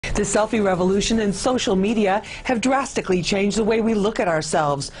The selfie revolution and social media have drastically changed the way we look at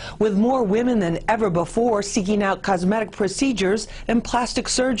ourselves, with more women than ever before seeking out cosmetic procedures and plastic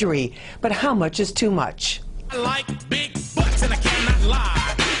surgery. But how much is too much? I like big butts and I cannot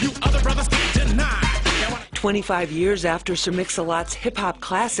lie. You other brothers can't deny. 25 years after Sir Mix-a-Lot's hip-hop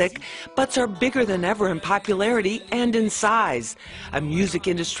classic, butts are bigger than ever in popularity and in size, a music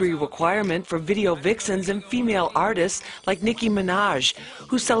industry requirement for video vixens and female artists like Nicki Minaj,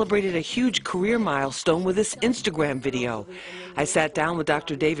 who celebrated a huge career milestone with this Instagram video. I sat down with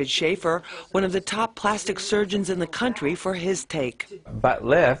Dr. David Schaefer, one of the top plastic surgeons in the country, for his take. Butt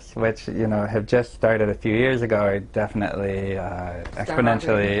lifts, which have just started a few years ago, are definitely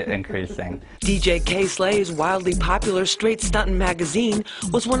exponentially increasing. DJ Kay Slay's wildly popular Straight Stuntin' magazine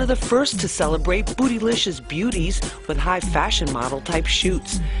was one of the first to celebrate bootylicious beauties with high fashion model type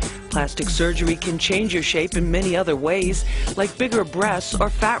shoots. Plastic surgery can change your shape in many other ways, like bigger breasts or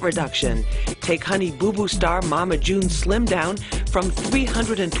fat reduction. Take Honey Boo Boo star Mama June Slim down from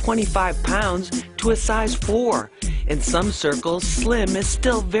 325 pounds to a size 4. In some circles, slim is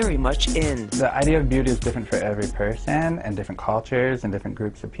still very much in. The idea of beauty is different for every person and different cultures and different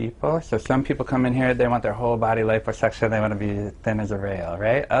groups of people. So some people come in here, they want their whole body liposuction, they want to be thin as a rail,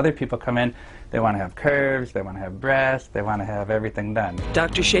 right? Other people come in, they want to have curves, they want to have breasts, they want to have everything done.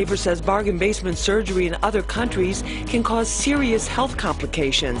 Dr. Schaefer says bargain basement surgery in other countries can cause serious health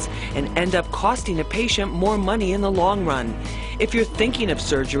complications and end up costing a patient more money in the long run. If you're thinking of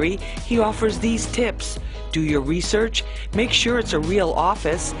surgery, he offers these tips. Do your research, make sure it's a real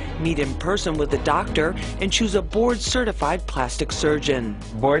office, meet in person with the doctor, and choose a board-certified plastic surgeon.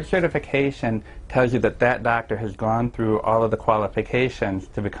 Board certification tells you that that doctor has gone through all of the qualifications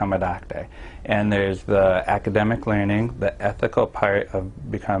to become a doctor. And there's the academic learning, the ethical part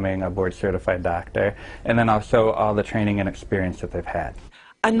of becoming a board-certified doctor, and then also all the training and experience that they've had.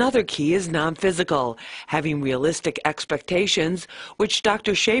 Another key is non-physical, having realistic expectations, which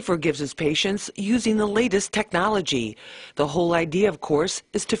Dr. Schaefer gives his patients using the latest technology. The whole idea, of course,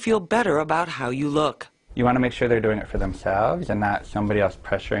 is to feel better about how you look. You want to make sure they're doing it for themselves and not somebody else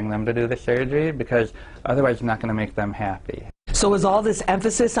pressuring them to do the surgery, because otherwise you're not going to make them happy. So is all this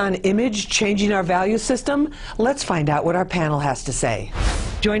emphasis on image changing our value system? Let's find out what our panel has to say.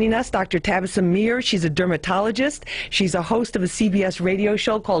 Joining us, Dr. Tabitha Mir. She's a dermatologist. She's a host of a CBS radio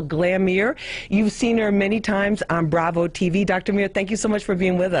show called Glam Mir. You've seen her many times on Bravo TV. Dr. Mir, thank you so much for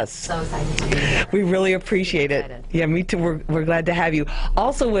being with us. So excited to be here. We really appreciate it. Yeah, me too. We're glad to have you.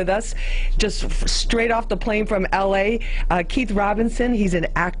 Also with us, just straight off the plane from L.A., Keith Robinson. He's an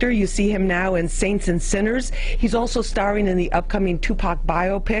actor. You see him now in Saints and Sinners. He's also starring in the upcoming Tupac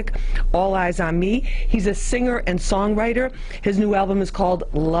biopic, All Eyes on Me. He's a singer and songwriter. His new album is called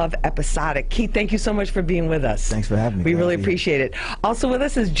Love Episodic. Keith, thank you so much for being with us. Thanks for having me. We really appreciate it. Also with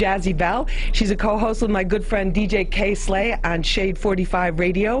us is Jazzy Bell. She's a co-host with my good friend DJ Kay Slay on Shade 45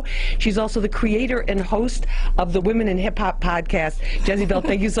 Radio. She's also the creator and host of the Women in Hip Hop podcast. Jazzy Bell,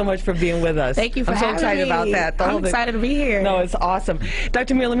 thank you so much for being with us. Thank you for having me. I'm so excited about that. I'm excited to be here. No, it's awesome.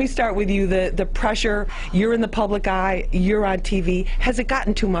 Dr. Mir, let me start with you. The pressure, you're in the public eye, you're on TV. Has it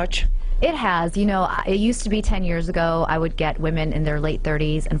gotten too much? It has. You know, it used to be 10 years ago, I would get women in their late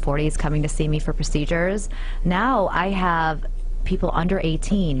 30s and 40s coming to see me for procedures. Now I have people under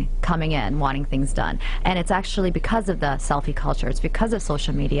 18 coming in wanting things done. And it's actually because of the selfie culture. It's because of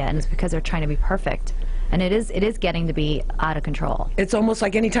social media, and it's because they're trying to be perfect. And it is getting to be out of control. It's almost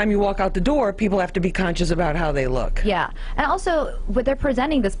like anytime you walk out the door, people have to be conscious about how they look. Yeah, and also, but they're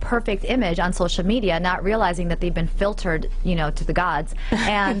presenting this perfect image on social media, not realizing that they've been filtered, to the gods.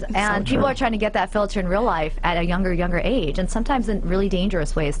 And and people are trying to get that filter in real life at a younger age, and sometimes in really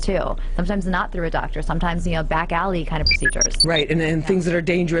dangerous ways too. Sometimes not through a doctor. Sometimes back alley kind of procedures. Right, and things that are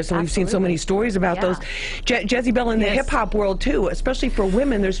dangerous, and we've seen so many stories about those. Jazzy Bell, in the hip hop world too, especially for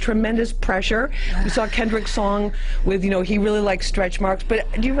women, there's tremendous pressure. We saw Kendrick's song with, he really likes stretch marks,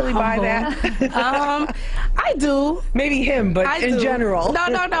 but do you really buy that? I do. Maybe him, but in general. No,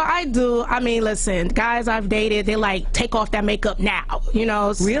 I do. I mean, listen, guys I've dated, they like, take off that makeup now,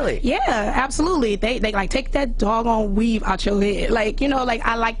 Really? Yeah, absolutely. They like, take that doggone weave out your head. Like,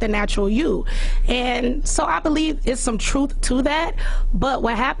 I like the natural you. And so I believe it's some truth to that, but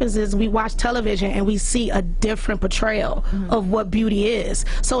what happens is we watch television and we see a different portrayal of what beauty is.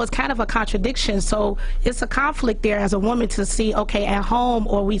 So it's kind of a contradiction. So it's a conflict there as a woman to see, okay, at home,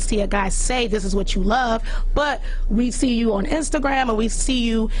 or we see a guy say this is what you love, but we see you on Instagram or we see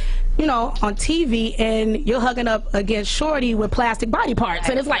you, you know, on TV, and you're hugging up against shorty with plastic body parts,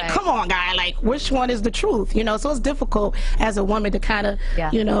 and it's like, come on, guy, like, which one is the truth, you know? So it's difficult as a woman to kind of,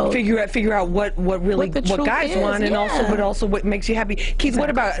 you know, figure out what really what guys want, and also what makes you happy. Keith, what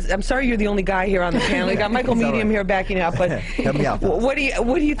about? I'm sorry, you're the only guy here on the panel. You got Michael Medium here backing up, but help me out. What do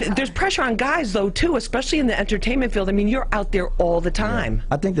you think? There's pressure on guys though too, especially in the entertainment field. I mean, you're out there all the time.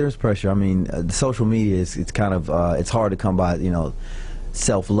 Yeah. I think there's pressure. I mean, the social media it's kind of it's hard to come by, you know.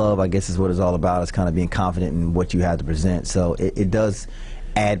 Self-love, I guess, is what it's all about. It's kind of being confident in what you have to present. So it does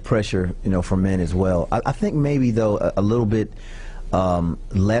add pressure, you know, for men as well. I think maybe though a little bit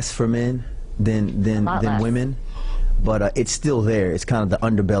less for men than women, but it's still there. It's kind of the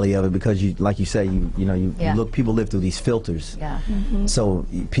underbelly of it, because you, like you say, you look. People live through these filters. Yeah. So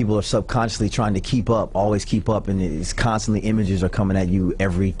people are subconsciously trying to keep up, always keep up, and it's constantly images are coming at you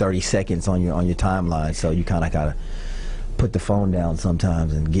every 30 seconds on your timeline. So you kind of gotta put the phone down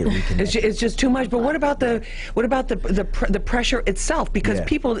sometimes and get reconnected. It's just too much. But what about the pressure itself? Because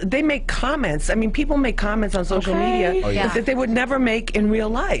people, they make comments. I mean, people make comments on social media that they would never make in real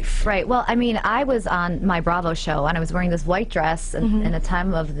life. Right. Well, I mean, I was on my Bravo show and I was wearing this white dress, and in a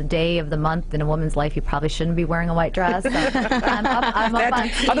time of the day of the month in a woman's life, you probably shouldn't be wearing a white dress. So I'm up on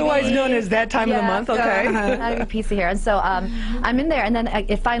TV. Otherwise known as that time of the month. Okay. Not a piece of hair. And so I'm in there, and then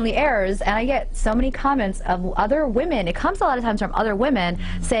it finally airs, and I get so many comments of other women. It comes a lot of times from other women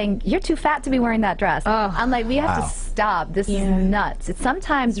saying, you're too fat to be wearing that dress. I'm like, we have to stop. This is nuts. It's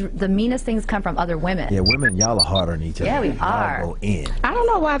sometimes the meanest things come from other women. Yeah, women, y'all are harder than each other. Yeah, we are. Go in. I don't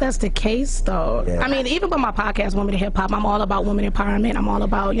know why that's the case, though. I mean, even with my podcast, Women in Hip Hop, I'm all about women empowerment. I'm all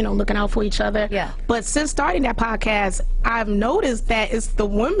about, you know, looking out for each other. Yeah. But since starting that podcast, I've noticed that it's the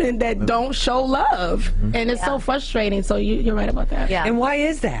women that don't show love, and it's so frustrating. So you're right about that. Yeah. And why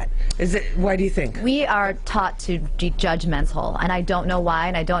is that? Why do you think? We are taught to be judgmental, and I don't know why,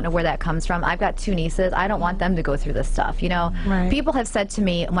 and I don't know where that comes from. I've got 2 nieces. I don't want them to go through this stuff, you know. People have said to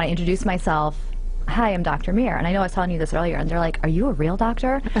me when I introduce myself, hi, I'm Dr. Mir, and I know I was telling you this earlier, and they're like, are you a real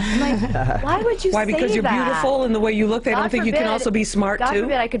doctor? I'm like, why would you say that? Why, because you're beautiful and the way you look, they don't think you can also be smart too? God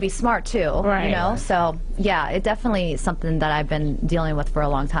forbid I could be smart too, you know? So, yeah, it definitely is something that I've been dealing with for a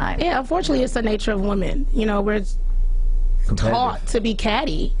long time. Yeah, unfortunately, it's the nature of women. You know, we're taught to be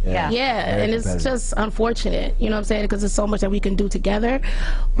catty. And it's just unfortunate, you know what I'm saying, because there's so much that we can do together,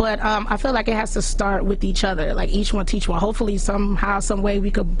 but I feel like it has to start with each other, like each one teach one. Hopefully somehow, some way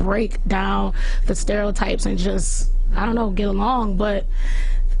we could break down the stereotypes and just, I don't know, get along, but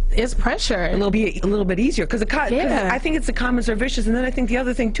it's pressure. It'll be a little bit easier because I think it's the comments are vicious, and then I think the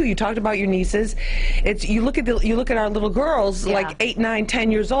other thing too. You talked about your nieces. It's you look at our little girls, like 8, 9,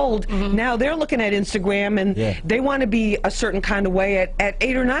 10 years old. Now they're looking at Instagram and they want to be a certain kind of way at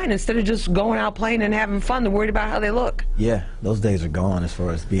 8 or 9 instead of just going out playing and having fun. They're worried about how they look. Yeah, those days are gone as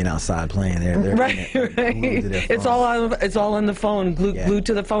far as being outside playing. They're right. It's all on the phone, glued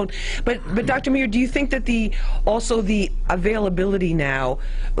to the phone. But Dr. Mir, do you think that also the availability now,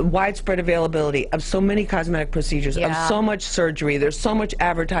 widespread availability of so many cosmetic procedures, of so much surgery, there's so much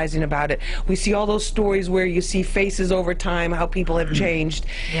advertising about it. We see all those stories where you see faces over time, how people have changed,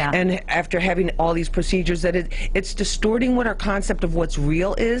 and after having all these procedures, that it's distorting what our concept of what's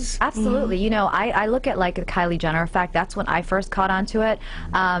real is. Absolutely. You know, I look at like the Kylie Jenner effect. That's when I first caught on to it.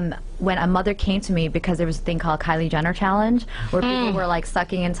 When a mother came to me because there was a thing called Kylie Jenner Challenge, where people were like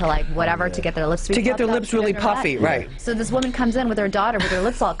sucking into like whatever to get their lips really puffy, right? So this woman comes in with her daughter with her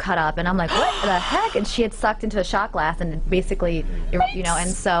lips all cut up, and I'm like, what the heck? And she had sucked into a shot glass, and basically, you know,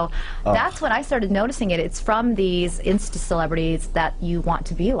 and so that's when I started noticing it. It's from these Insta celebrities that you want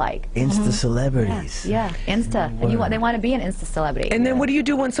to be like. Insta celebrities. Yeah, Insta, and they want to be an Insta celebrity. And then what do you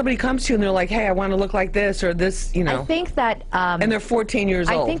do when somebody comes to you and they're like, hey, I want to look like this or this, you know? I think that and they're 14 years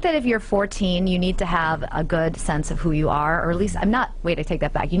old. I think that if you're 14, you need to have a good sense of who you are, or at least, wait, I take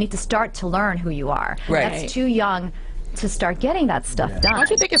that back. You need to start to learn who you are. Right. That's too young to start getting that stuff done. Don't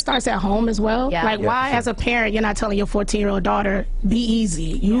you think it starts at home as well? Like, why as a parent you're not telling your 14-year-old daughter, be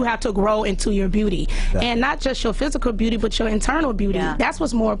easy, you have to grow into your beauty, and not just your physical beauty but your internal beauty. That's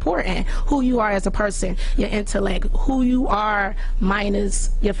what's more important, who you are as a person, your intellect, who you are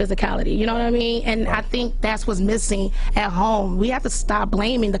minus your physicality, you know what I mean? And I think that's what's missing at home. We have to stop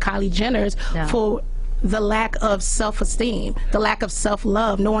blaming the Kylie Jenners for the lack of self-esteem, the lack of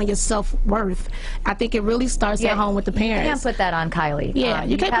self-love, knowing your self-worth. I think it really starts at home with the parents. You can't put that on Kylie. Yeah,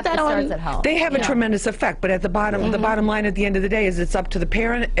 you can't put that on. At home. They have a tremendous effect, but at the bottom line at the end of the day is it's up to the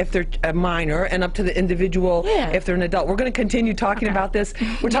parent if they're a minor and up to the individual if they're an adult. We're going to continue talking about this.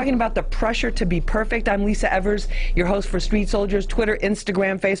 We're talking about the pressure to be perfect. I'm Lisa Evers, your host for Street Soldiers, Twitter,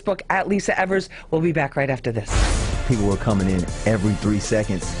 Instagram, Facebook, at Lisa Evers. We'll be back right after this. People were coming in every 3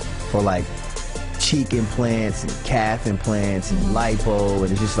 seconds for like cheek implants and calf implants and lipo,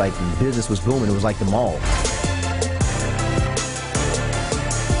 and it's just like the business was booming. It was like the mall.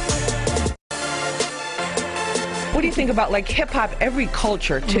 What do you think about like hip hop? Every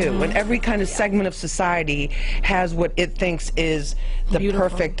culture too, and every kind of segment of society has what it thinks is the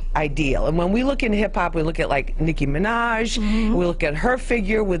perfect ideal. And when we look in hip hop, we look at like Nicki Minaj. We look at her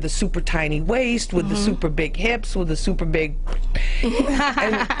figure with the super tiny waist, with the super big hips, with the super big.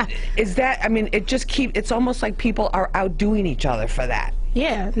 And is that? I mean, it's almost like people are outdoing each other for that.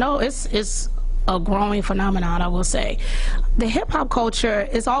 Yeah, no, it's a growing phenomenon, I will say. The hip-hop culture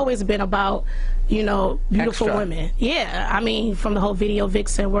has always been about, you know, beautiful women. Yeah, I mean, from the whole video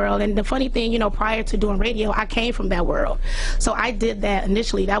vixen world. And the funny thing, you know, prior to doing radio, I came from that world. So I did that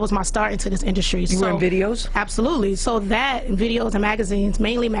initially. That was my start into this industry. You were in videos? Absolutely. So that, videos and magazines,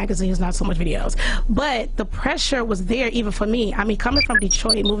 mainly magazines, not so much videos. But the pressure was there even for me. I mean, coming from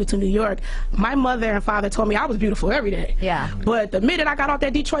Detroit, moving to New York, my mother and father told me I was beautiful every day. Yeah. But the minute I got off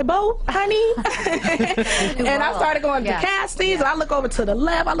that Detroit boat, honey, and I started going to castings, and I look over to the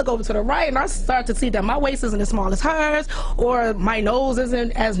left, I look over to the right, and I start to see that my waist isn't as small as hers, or my nose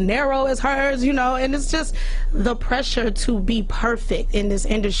isn't as narrow as hers, you know, and it's just the pressure to be perfect in this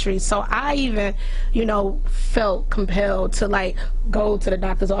industry. So I even, you know, felt compelled to like go to the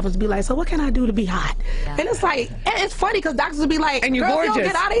doctor's office and be like, so what can I do to be hot? And it's like, and it's funny because doctors would be like, and you're girl, gorgeous. You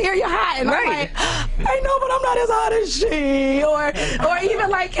don't get out of here, you're hot. And I'm like, I know, but I'm not as hot as she. Or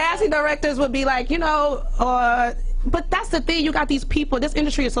even like casting directors would be like, you know, but that's the thing, you got these people, this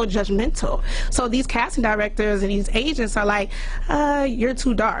industry is so judgmental. So these casting directors and these agents are like, you're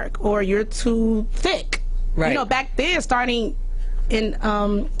too dark or you're too thick. Right. You know, back then, starting in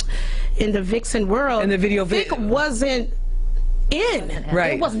the vixen world, in the video thick wasn't in.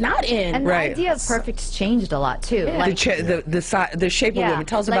 Right. It was not in. And the idea of perfect's changed a lot too. Yeah. Like, the shape of women.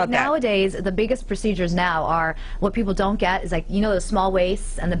 Tell us about that. Nowadays, the biggest procedures now are what people don't get is like, you know, the small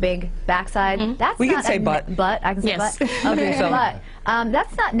waists and the big backside. That's we not can say butt. Butt. I can say butt. Okay, so butt.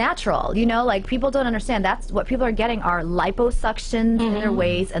 That's not natural, you know, like people don't understand. That's what people are getting are liposuctions in their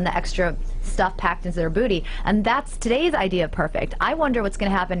waist and the extra stuff packed into their booty, and that's today's idea of perfect. I wonder what's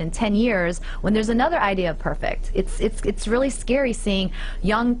going to happen in 10 years when there's another idea of perfect. It's really scary seeing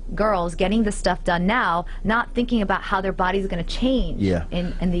young girls getting this stuff done now, not thinking about how their body's going to change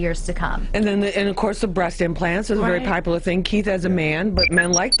in the years to come. And then, and of course, the breast implants is a very popular thing. Keith, as a man, but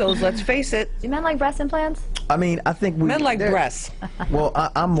men like those. Let's face it. Do men like breast implants? I mean, I think men like breasts. Well,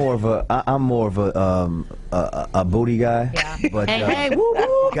 I'm more of a booty guy. Yeah. But hey, woo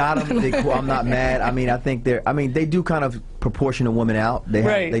woo. got them. I'm not mad. I mean, I think they do kind of proportion a woman out.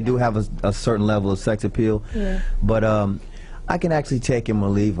 They do have a certain level of sex appeal. Yeah. But I can actually take him or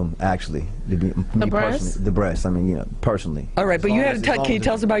leave him. Actually, the breast. The breast. I mean, you know, personally. All right, but you had to can you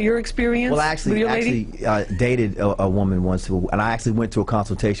tell us about your experience? Well, I actually dated a woman once, and I actually went to a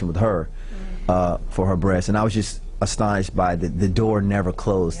consultation with her for her breast, and I was just astonished by the door never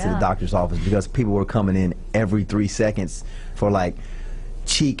closed to the doctor's office because people were coming in every 3 seconds for like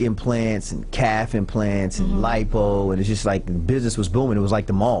cheek implants and calf implants and lipo, and it's just like the business was booming. It was like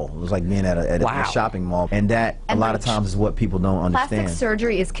the mall. It was like being at a shopping mall, and that a lot of times is what people don't understand. Plastic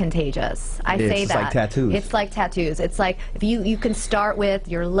surgery is contagious. I say it's that. It's like tattoos. It's like tattoos. It's like if you can start with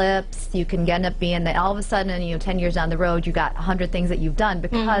your lips, you can end up being that all of a sudden, you know, 10 years down the road, you got 100 things that you've done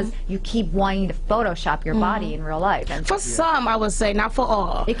because you keep wanting to Photoshop your body in real life. And for some, I would say, not for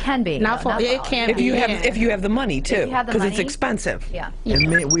all. It can be. Not for it can be. If you have the money too, because it's expensive. Yeah.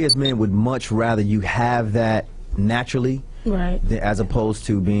 And we as men would much rather you have that naturally, as opposed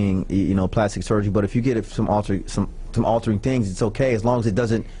to being, you know, plastic surgery. But if you get some altering things, it's okay as long as it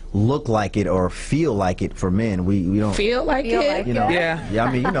doesn't look like it or feel like it. For men, we don't feel like it. You know, yeah.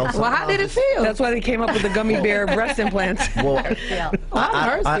 I mean, you know. Well, how did it feel? That's why they came up with the gummy bear breast implants. Well,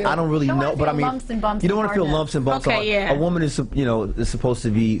 I don't really know, but I mean, you don't want to feel lumps and bumps. Okay, A woman is, you know, is supposed to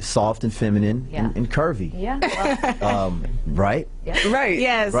be soft and feminine and curvy. Yeah. Right. Yeah. Right.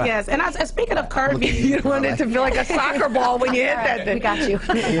 Yes. Right. Yes. And speaking of curvy, you don't want it to feel like a soccer ball when you hit that thing. We got you.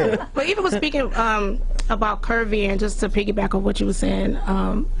 but even with speaking about curvy, and just to piggyback on what you were saying,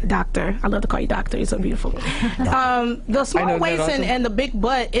 doctor, I love to call you doctor, you're so beautiful. The small waist and the big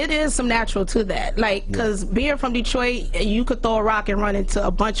butt, it is some natural to that. Like, because being from Detroit, you could throw a rock and run into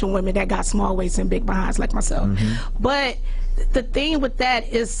a bunch of women that got small waists and big behinds like myself. But the thing with that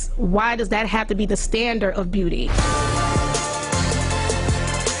is, why does that have to be the standard of beauty?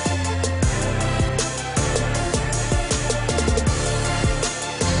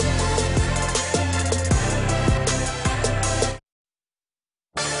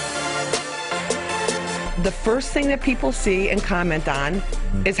 The first thing that people see and comment on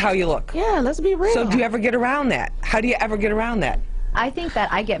is how you look. Yeah, let's be real. So do you ever get around that? How do you ever get around that? I think that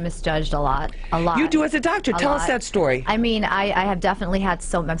I get misjudged a lot. You do as a doctor. Tell us that story. I mean, I have definitely had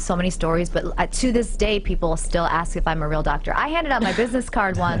so many stories, but to this day, people still ask if I'm a real doctor. I handed out my business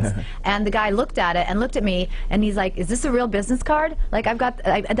card once, and the guy looked at it and looked at me, and he's like, "Is this a real business card? Like, I've got."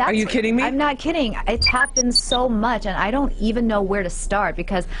 Are you kidding me? I'm not kidding. It's happened so much, and I don't even know where to start,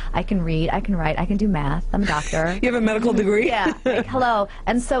 because I can read, I can write, I can do math. I'm a doctor. You have a medical degree? Yeah. Like, hello.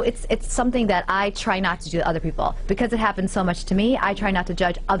 And so it's something that I try not to do to other people, because it happens so much to me. I try not to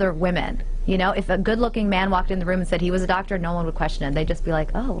judge other women. You know, if a good-looking man walked in the room and said he was a doctor, no one would question it. They'd just be like,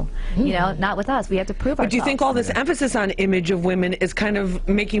 oh, you know, not with us. We have to prove ourselves. But do you think all this emphasis on image of women is kind of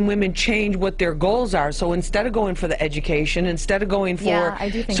making women change what their goals are? So instead of going for the education, instead of going for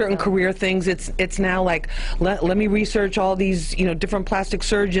certain career things, it's now like, let me research all these, you know, different plastic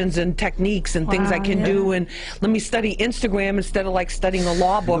surgeons and techniques and things I can do, and let me study Instagram instead of like studying a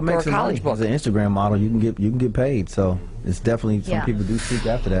law book or a college book. As an Instagram model, you can get paid. So it's definitely, some people do seek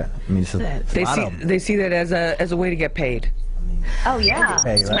after that. I mean, they see that as a way to get paid. Oh yeah,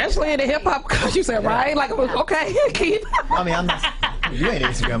 especially in the hip hop, because you said right, like, okay, Keith. I mean, I'm not. You ain't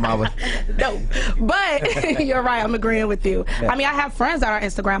Instagram model. No, but you're right. I'm agreeing with you. I mean, I have friends that are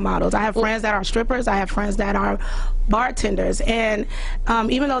Instagram models. I have friends that are strippers. I have friends that are bartenders, and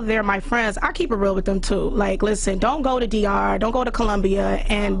even though they're my friends, I keep it real with them too. Like, listen, don't go to DR, don't go to Columbia,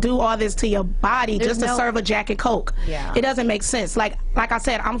 and do all this to your body just to serve a Jack and Coke. Yeah. It doesn't make sense. Like I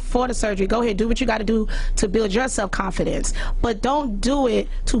said, I'm for the surgery. Go ahead, do what you got to do to build your self-confidence, but don't do it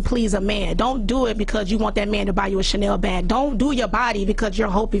to please a man. Don't do it because you want that man to buy you a Chanel bag. Don't do your body because you're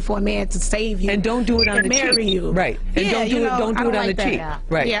hoping for a man to save you. And don't do it on the cheap. Marry you. Right. And don't do it on the cheap.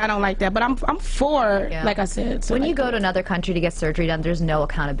 Right. Yeah, I don't like that. But I'm for, like I said. When you go to another country to get surgery done, there's no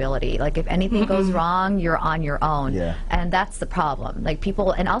accountability. Like, if anything goes wrong, you're on your own. Yeah. And that's the problem. Like,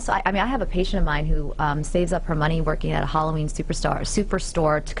 people, and also, I mean, I have a patient of mine who saves up her money working at a Halloween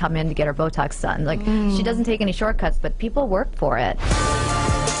superstore to come in to get her Botox done. Like, she doesn't take any shortcuts, but people work for it.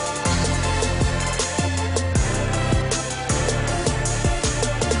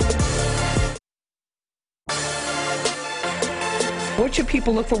 What should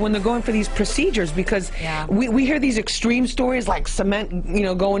people look for when they're going for these procedures? Because we hear these extreme stories like cement, you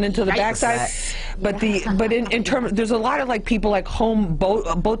know, going into the backside. But in terms, there's a lot of like people like home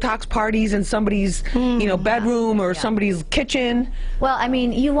Botox parties in somebody's you know, bedroom or somebody's kitchen. Well, I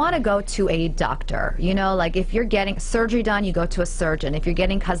mean, you want to go to a doctor. You know, like if you're getting surgery done, you go to a surgeon. If you're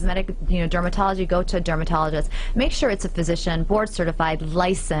getting cosmetic, you know, dermatology, go to a dermatologist. Make sure it's a physician, board certified,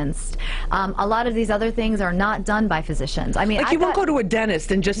 licensed. A lot of these other things are not done by physicians. I mean, like, you won't go to a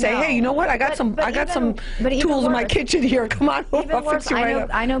dentist and just say, hey, you know what? I got some tools in my kitchen here. Come on, I'll fix you right up.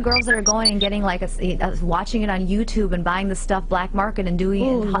 I know girls that are going and getting like watching it on YouTube and buying the stuff black market and doing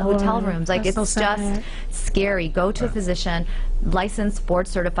it in hotel rooms. Like, it's just scary. Go to a physician, licensed, board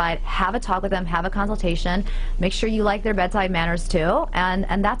certified, have a talk with them, have a consultation, make sure you like their bedside manners too,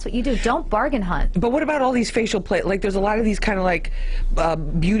 and that's what you do. Don't bargain hunt. But what about all these facial places? Like, there's a lot of these kind of like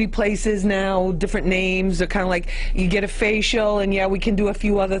beauty places now, different names. They're kind of like, you get a facial and we can do a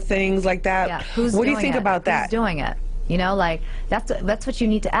few other things like that. Yeah. What do you think about that? Who's doing it? You know, like, that's what you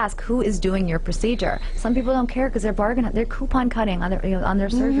need to ask. Who is doing your procedure? Some people don't care because they're coupon cutting on their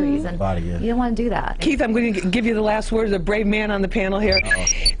surgeries, and you don't want to do that. Keith, I'm going to give you the last word, the brave man on the panel here.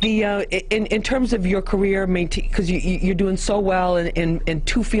 In terms of your career, because you're doing so well in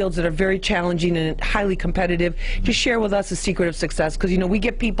two fields that are very challenging and highly competitive, just share with us the secret of success. Because, you know, we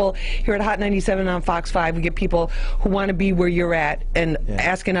get people here at Hot 97 on Fox 5, we get people who want to be where you're at and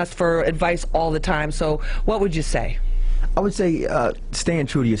asking us for advice all the time. So what would you say? I would say staying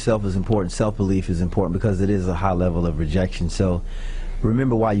true to yourself is important. Self-belief is important because it is a high level of rejection. So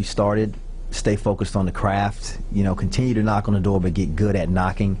remember why you started. Stay focused on the craft. You know, continue to knock on the door, but get good at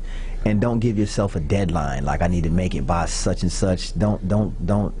knocking. And don't give yourself a deadline, like I need to make it by such and such.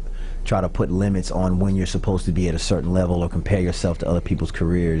 Don't try to put limits on when you're supposed to be at a certain level or compare yourself to other people's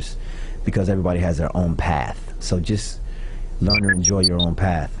careers, because everybody has their own path. So just learn to enjoy your own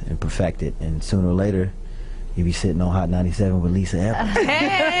path and perfect it. And sooner or later, you'll be sitting on Hot 97 with Lisa Evans.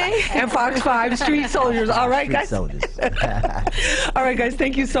 Hey! And Fox 5 Street Soldiers. All right, Street guys. Soldiers. All right, guys,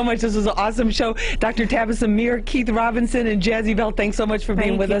 thank you so much. This was an awesome show. Dr. Tabitha Muir, Keith Robinson, and Jazzy Bell, thanks so much for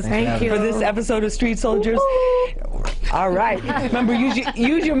being with us Thank you. for this episode of Street Soldiers. All right. Remember,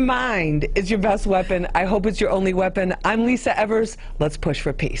 use your mind. It's your best weapon. I hope it's your only weapon. I'm Lisa Evers. Let's push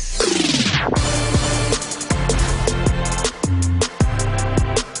for peace.